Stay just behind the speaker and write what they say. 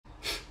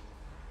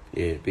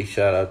Yeah, big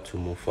shout out to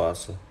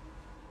Mufasa.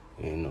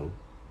 You know.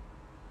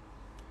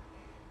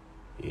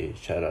 Yeah,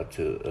 shout out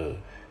to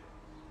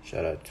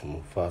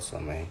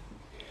Mufasa, man.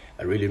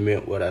 I really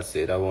meant what I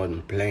said. I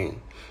wasn't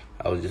playing.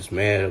 I was just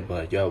mad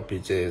about y'all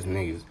bitch ass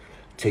niggas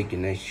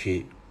taking that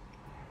shit,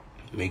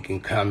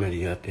 making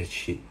comedy out that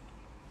shit.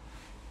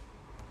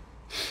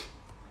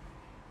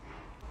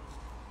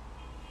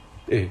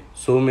 Hey,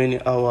 so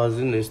many hours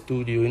in the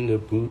studio, in the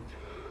booth,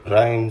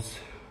 rhymes,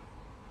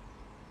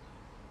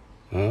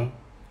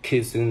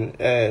 kissing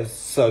ass,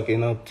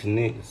 sucking up to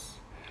niggas.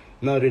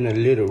 Not in a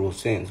literal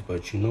sense,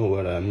 but you know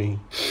what I mean.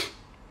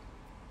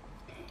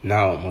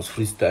 Now I must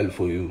freestyle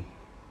for you.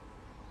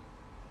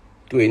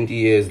 20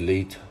 years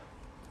later.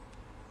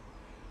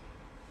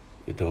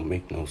 It don't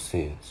make no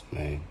sense,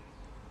 man.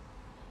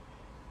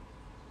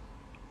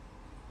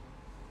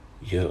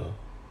 Yeah.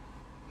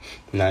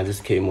 Now I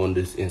just came on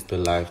this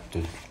Insta Live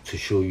to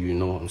show you,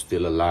 I'm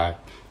still alive.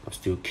 I'm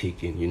still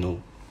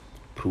kicking,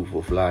 proof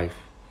of life.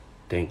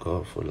 Thank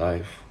God for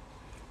life.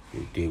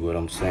 You dig what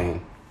I'm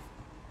saying?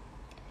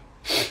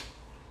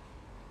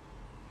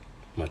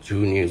 My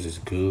juniors is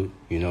good,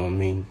 you know what I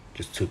mean?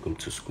 Just took them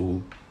to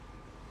school.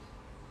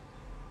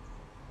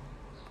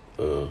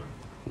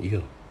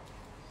 Yeah.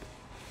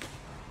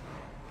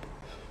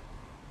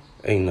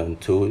 Ain't nothing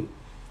to it.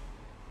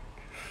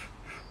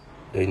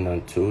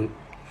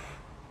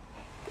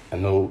 I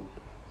know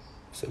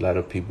it's a lot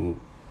of people,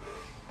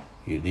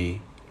 you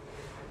dig,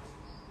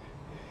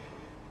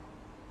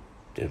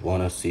 that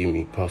want to see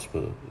me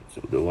prosper,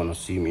 so they want to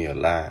see me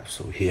alive,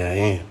 so here I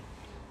am.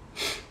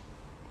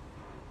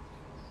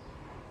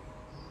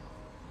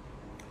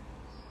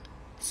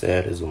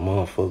 Sad as a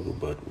motherfucker,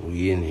 but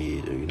we in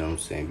here, you know what I'm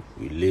saying?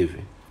 We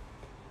living.